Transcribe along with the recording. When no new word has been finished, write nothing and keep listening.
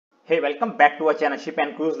Hey, welcome back to our channel Ship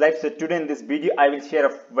and Cruise Life. So today in this video I will share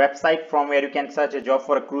a website from where you can search a job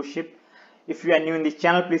for a cruise ship. If you are new in this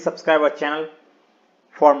channel, please subscribe our channel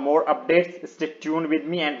for more updates. Stay tuned with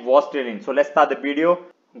me and watch till end. So let's start the video.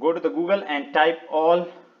 Go to the Google and type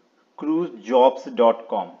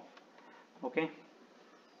allcruisejobs.com. Okay.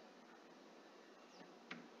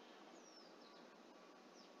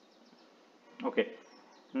 Okay.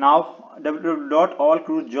 Now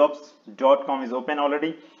www.allcruisejobs.com is open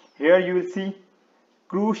already. Here you will see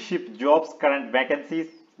cruise ship jobs current vacancies.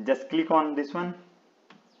 Just click on this one.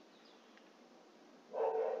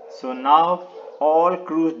 So now all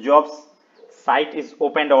cruise jobs site is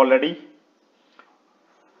opened already.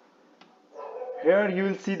 Here you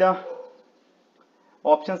will see the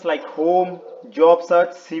options like home, job search,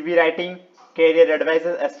 CV writing, career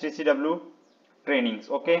advisors, STCW trainings.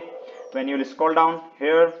 Okay, when you will scroll down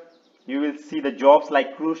here you will see the jobs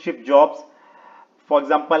like cruise ship jobs. For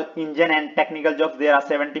example, engine and technical jobs, there are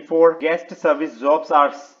 74, guest service jobs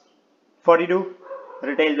are 42,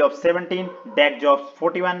 retail jobs 17, deck jobs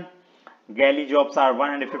 41, galley jobs are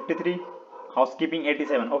 153, housekeeping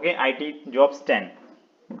 87. Okay, IT jobs 10.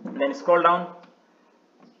 Then scroll down.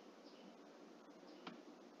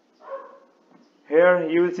 Here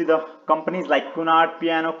you will see the companies like Cunard,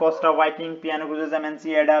 Piano, Costa, Viking, Piano Cruises, MNC,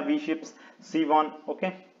 EDA, V Ships, C1.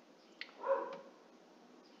 Okay.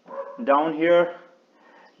 Down here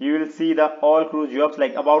you will see the all cruise jobs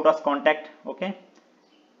like about us, contact. Okay.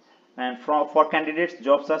 And for candidates,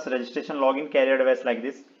 job search, registration, login, career advice like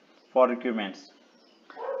this for requirements.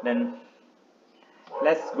 Then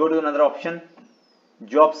let's go to another option,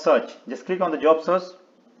 job search. Just click on the job search.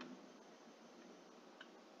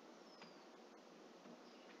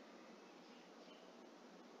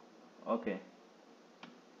 Okay,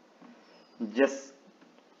 just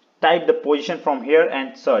type the position from here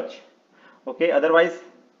and search. Okay, otherwise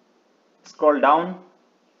scroll down.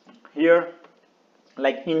 Here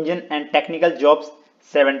like engine and technical jobs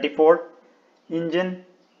 74, engine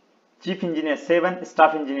chief engineer 7,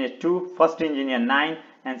 staff engineer 2, first engineer 9,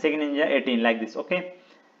 and second engineer 18 like this. Okay,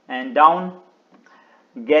 and down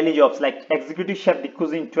galley jobs like executive chef de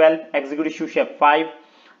cuisine 12, executive sous chef 5,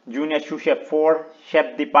 junior sous chef 4,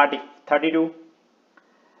 chef de partie 32.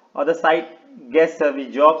 Other side, guest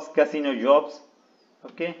service jobs, casino jobs.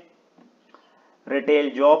 Okay,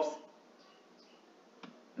 retail jobs,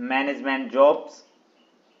 management jobs.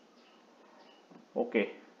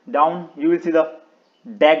 Okay, down you will see the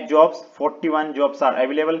deck jobs, 41 jobs are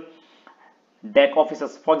available. Deck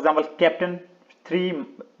officers, for example, captain 3,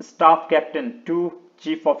 staff captain 2,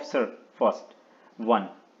 chief officer first 1.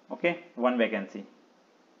 Okay, 1 vacancy.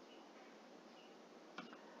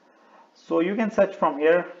 So you can search from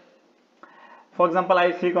here. For example,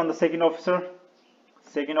 I click on the second officer.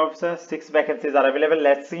 6 vacancies are available.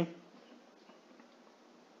 Let's see.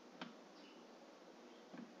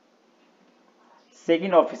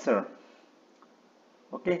 Second officer.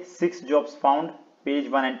 Okay, 6 jobs found, page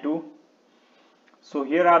 1 and 2. So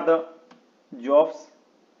here are the jobs.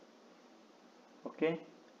 Okay,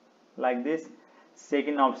 like this.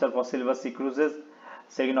 Second officer for Silver Sea Cruises,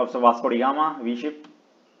 second officer Vasco da Gama, V Ship,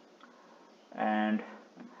 and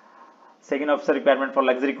second officer requirement for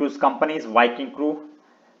luxury cruise companies, Viking crew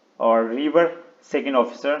or River second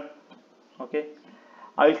officer. Okay,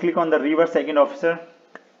 I will click on the River second officer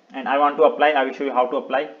and I want to apply. I will show you how to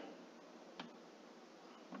apply.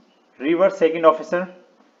 River second officer,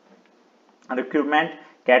 recruitment,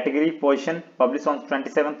 category, position, published on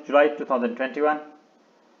 27th July 2021,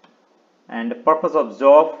 and the purpose of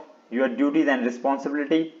job, your duties and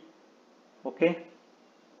responsibility. Okay,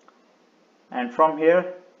 and from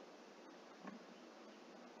here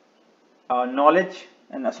knowledge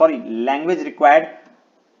and language required,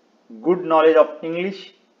 good knowledge of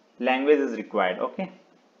English language is required. Okay,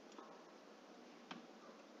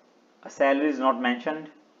 a salary is not mentioned.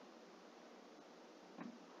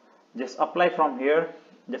 Just apply from here.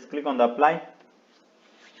 Just click on the apply.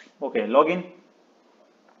 Okay, login.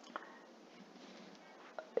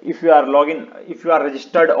 If you are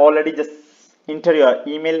registered already, just enter your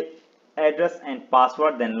email address and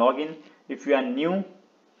password, then login. If you are new,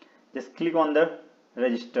 just click on the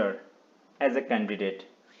register as a candidate.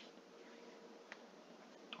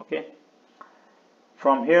 Okay,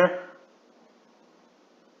 from here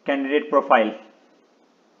candidate profile,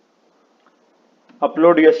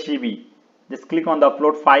 upload your CV. Just click on the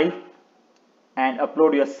upload file and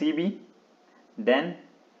upload your CV, then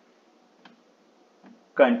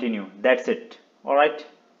continue. That's it. All right.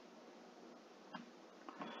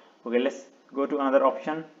 Okay, let's go to another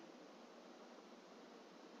option.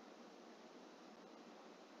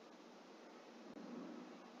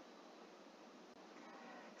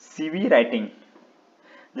 CV writing.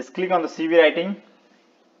 Just click on the CV writing.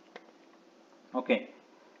 Okay.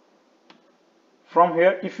 From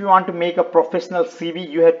here, if you want to make a professional CV,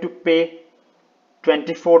 you have to pay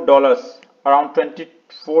 $24, around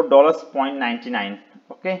 $24.99.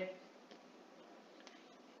 Okay.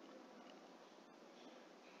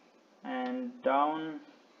 And down.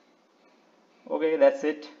 Okay, that's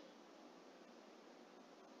it.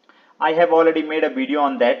 I have already made a video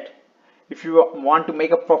on that. If you want to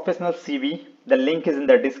make a professional CV, the link is in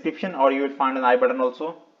the description, or you will find an I button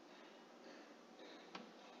also.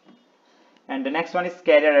 And the next one is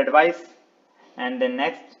career advice. And the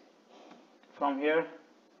next from here,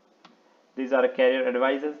 these are career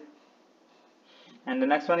advices. And the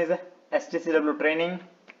next one is a STCW training.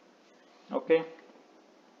 Okay.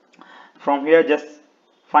 From here, just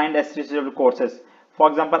find STCW courses. For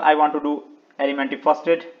example, I want to do elementary first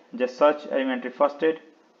aid. Just search elementary first aid.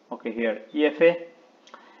 Okay, here EFA.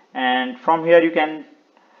 And from here you can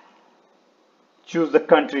choose the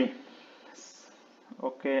country.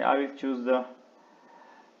 Okay, I will choose the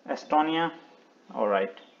Estonia.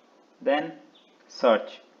 Alright, then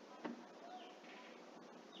search.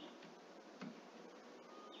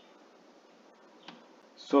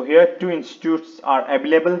 So here two institutes are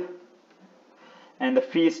available, and the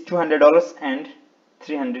fee is $200 and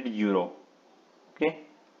 €300. Okay,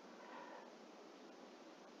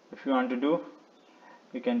 if you want to do,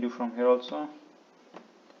 you can do from here also.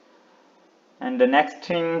 And the next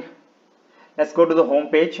thing, let's go to the home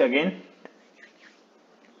page again.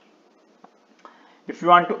 If you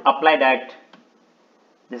want to apply that,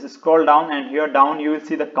 just scroll down, and here down you will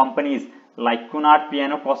see the companies like Cunard,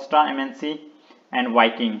 Piano, Costa, MNC and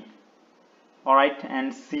Viking. Alright,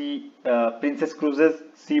 and Princess Cruises,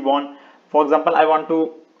 Seaborn. For example, I want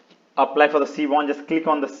to apply for the Seaborn. Just click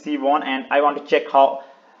on the Seaborn, and I want to check how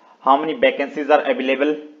many vacancies are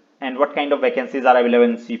available and what kind of vacancies are available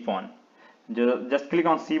in Seaborn. Just click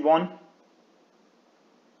on Seaborn.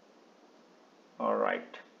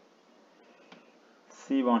 Alright,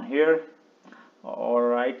 Seaborn here.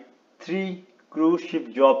 Alright, 3 cruise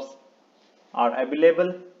ship jobs are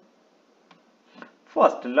available.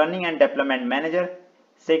 First, learning and development manager.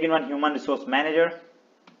 Second one, human resource manager.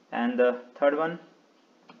 And the third one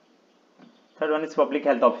is public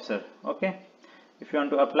health officer. Okay, if you want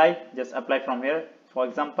to apply, just apply from here. For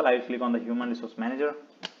example, I will click on the human resource manager.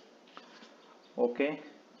 Okay,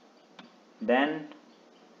 then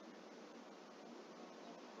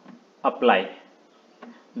apply.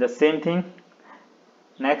 The same thing.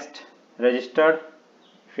 Next, registered.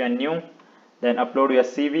 If you are new, then upload your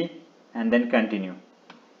CV and then continue.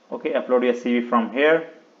 Okay, upload your CV from here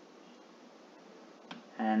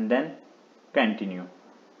and then continue.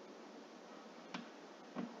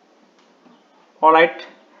 Alright,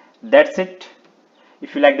 that's it.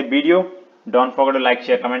 If you like the video, don't forget to like,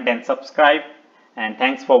 share, comment and subscribe. And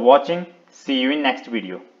thanks for watching. See you in next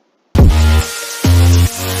video.